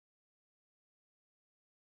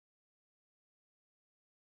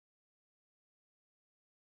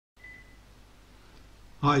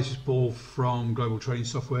Hi, this is Paul from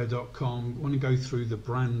globaltradingsoftware.com. I want to go through the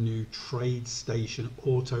brand new TradeStation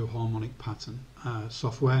auto harmonic pattern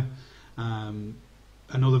software.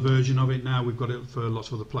 Another version of it now. We've got it for lots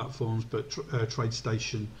of other platforms, but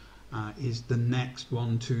TradeStation is the next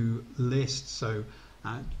one to list. So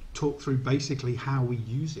talk through basically how we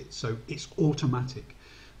use it. So it's automatic.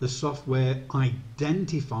 The software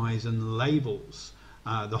identifies and labels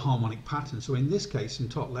the harmonic pattern. So in this case, in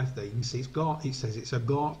top left there, you can see it says it's a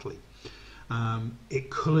Gartley. It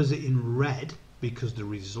colours it in red because the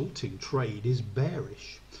resulting trade is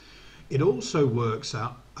bearish. It also works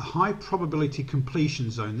out a high probability completion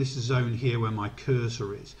zone. This is zone here where my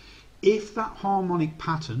cursor is. If that harmonic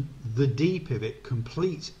pattern, the D pivot,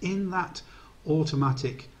 completes in that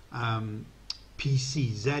automatic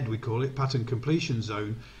PCZ, we call it, pattern completion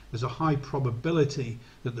zone, there's a high probability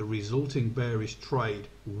that the resulting bearish trade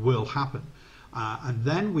will happen. And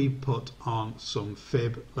then we put on some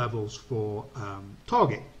fib levels for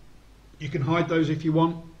target. You can hide those if you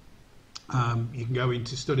want. You can go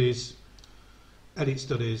into studies, edit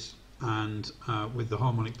studies, and with the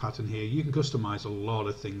harmonic pattern here, you can customize a lot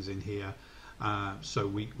of things in here. So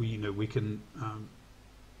we can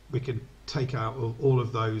take out all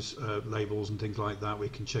of those labels and things like that. We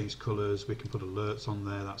can change colors, we can put alerts on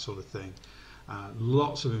there, that sort of thing.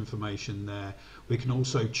 Lots of information there. We can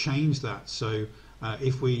also change that. So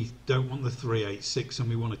if we don't want the 386 and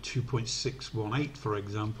we want a 2.618, for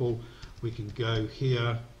example, we can go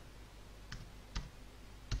here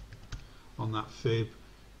on that fib,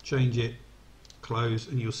 change it, close,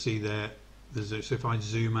 and you'll see there. So if I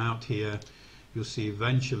zoom out here, you'll see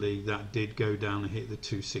eventually that did go down and hit the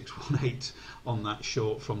 2618 on that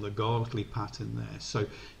short from the Gartley pattern there. So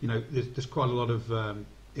there's quite a lot of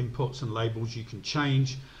inputs and labels you can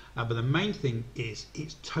change, but the main thing is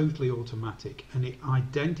it's totally automatic, and it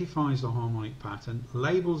identifies the harmonic pattern,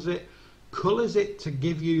 labels it, colors it to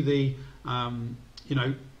give you the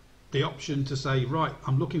the option to say, right,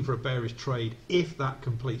 I'm looking for a bearish trade if that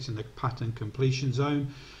completes in the pattern completion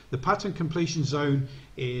zone. The pattern completion zone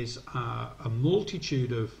is a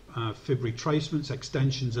multitude of fib retracements,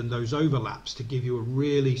 extensions, and those overlaps to give you a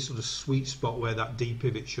really sort of sweet spot where that D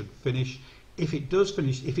pivot should finish. If it does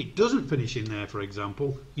finish, if it doesn't finish in there, for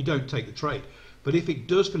example, you don't take the trade. But if it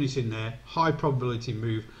does finish in there, high probability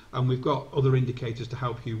move, and we've got other indicators to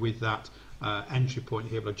help you with that entry point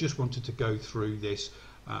here. But I just wanted to go through this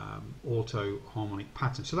auto harmonic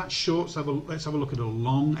pattern. So that's short. So let's have a look at a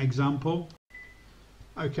long example.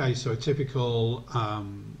 Okay, so a typical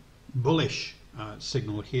bullish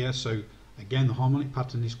signal here. So again, the harmonic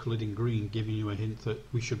pattern is coloured in green, giving you a hint that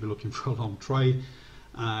we should be looking for a long trade.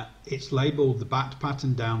 It's labelled the bat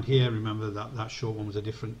pattern down here. Remember that short one was a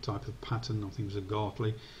different type of pattern. I think it was a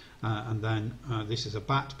Gartley. And then this is a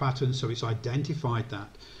bat pattern, so it's identified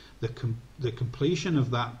that the completion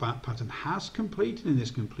of that bat pattern has completed in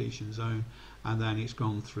this completion zone, and then it's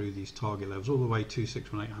gone through these target levels all the way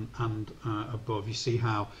 2618 and above. You see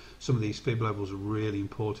how some of these fib levels are really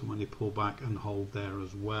important when they pull back and hold there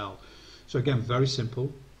as well. So again, very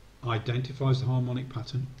simple. Identifies the harmonic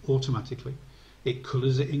pattern automatically. It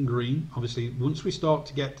colours it in green. Obviously, once we start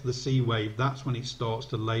to get to the C wave, that's when it starts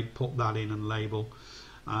to put that in and label.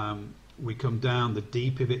 We come down, the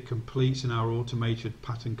D pivot completes in our automated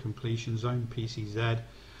pattern completion zone, PCZ,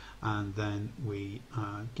 and then we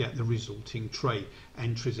get the resulting trade.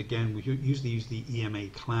 Entries, again, we usually use the EMA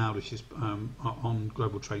cloud, which is on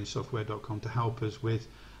globaltradingsoftware.com to help us with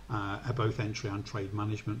both entry and trade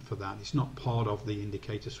management for that. It's not part of the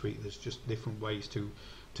indicator suite. There's just different ways to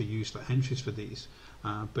use for entries for these.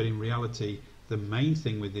 But in reality, the main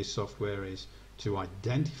thing with this software is to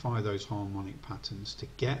identify those harmonic patterns, to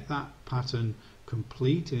get that pattern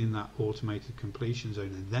completed in that automated completion zone,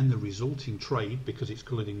 and then the resulting trade, because it's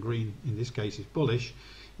coloured in green, in this case is bullish,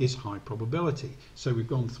 is high probability. So we've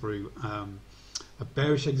gone through a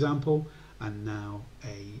bearish example and now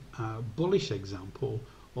a bullish example,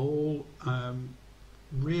 all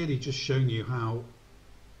really just showing you how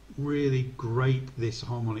really great this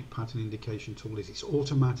harmonic pattern indication tool is. It's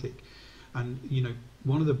automatic, and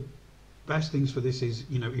one of the best things for this is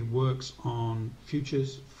it works on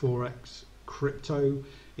futures, forex, crypto,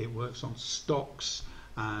 it works on stocks.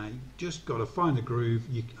 Just got to find the groove.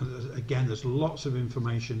 Again, there's lots of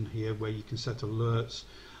information here where you can set alerts.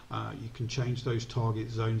 You can change those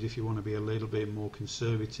target zones if you want to be a little bit more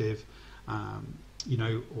conservative,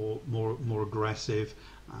 or more aggressive.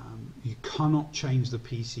 You cannot change the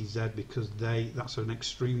PCZ because that's an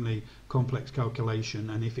extremely complex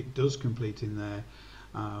calculation, and if it does complete in there,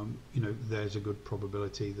 there's a good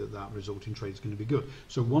probability that that resulting trade is going to be good.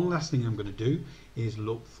 So one last thing I'm going to do is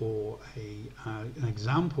look for an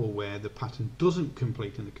example where the pattern doesn't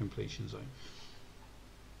complete in the completion zone.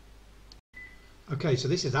 Okay, so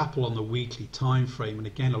this is Apple on the weekly time frame, and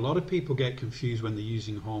again, a lot of people get confused when they're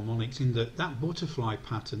using harmonics in that butterfly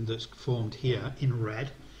pattern that's formed here in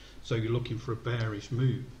red, so you're looking for a bearish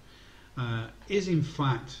move, is in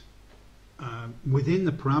fact within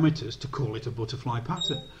the parameters to call it a butterfly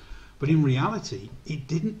pattern. But in reality,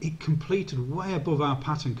 it completed way above our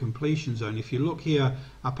pattern completion zone. If you look here,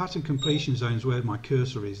 our pattern completion zone is where my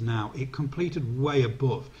cursor is now. It completed way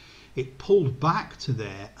above. It pulled back to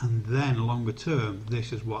there, and then longer term,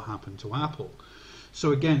 this is what happened to Apple.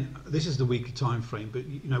 So again, this is the weekly time frame, but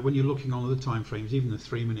when you're looking on other time frames, even the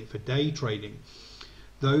 3 minute for day trading,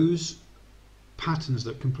 those patterns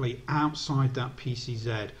that complete outside that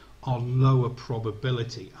PCZ are lower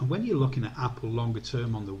probability. And when you're looking at Apple longer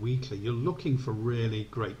term on the weekly, you're looking for really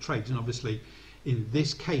great trades. And obviously, in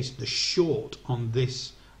this case, the short on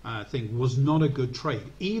this thing was not a good trade,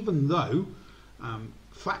 even though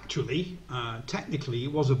factually, technically,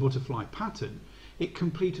 it was a butterfly pattern. It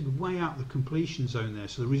completed way out the completion zone there.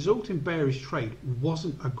 So the resulting bearish trade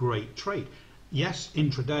wasn't a great trade. Yes,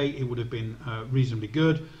 intraday it would have been reasonably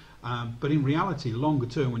good, but in reality, longer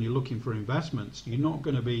term, when you're looking for investments, you're not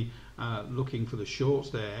going to be looking for the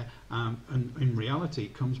shorts there. And in reality,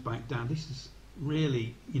 it comes back down. This is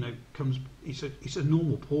really, it's a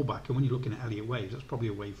normal pullback. And when you're looking at Elliott waves, that's probably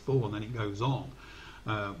a wave 4, and then it goes on,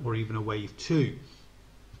 or even a wave 2.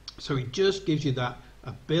 So it just gives you that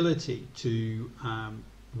ability to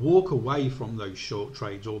walk away from those short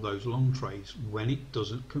trades or those long trades when it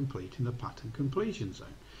doesn't complete in the pattern completion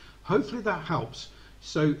zone. Hopefully that helps.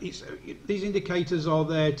 So these indicators are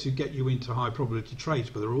there to get you into high probability trades,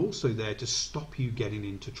 but they're also there to stop you getting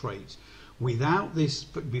into trades. Without this,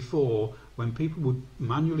 before, when people were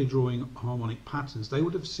manually drawing harmonic patterns, they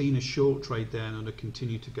would have seen a short trade there and would have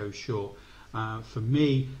continued to go short. For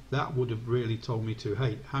me, that would have really told me to,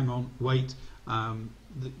 hey, hang on, wait,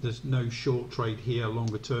 there's no short trade here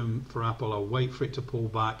longer term for Apple. I'll wait for it to pull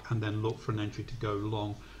back and then look for an entry to go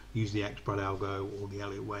long, use the X-spread algo or the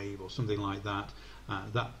Elliott wave or something like that.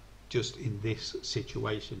 That just in this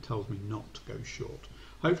situation tells me not to go short.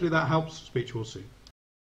 Hopefully that helps. Speak to you all soon.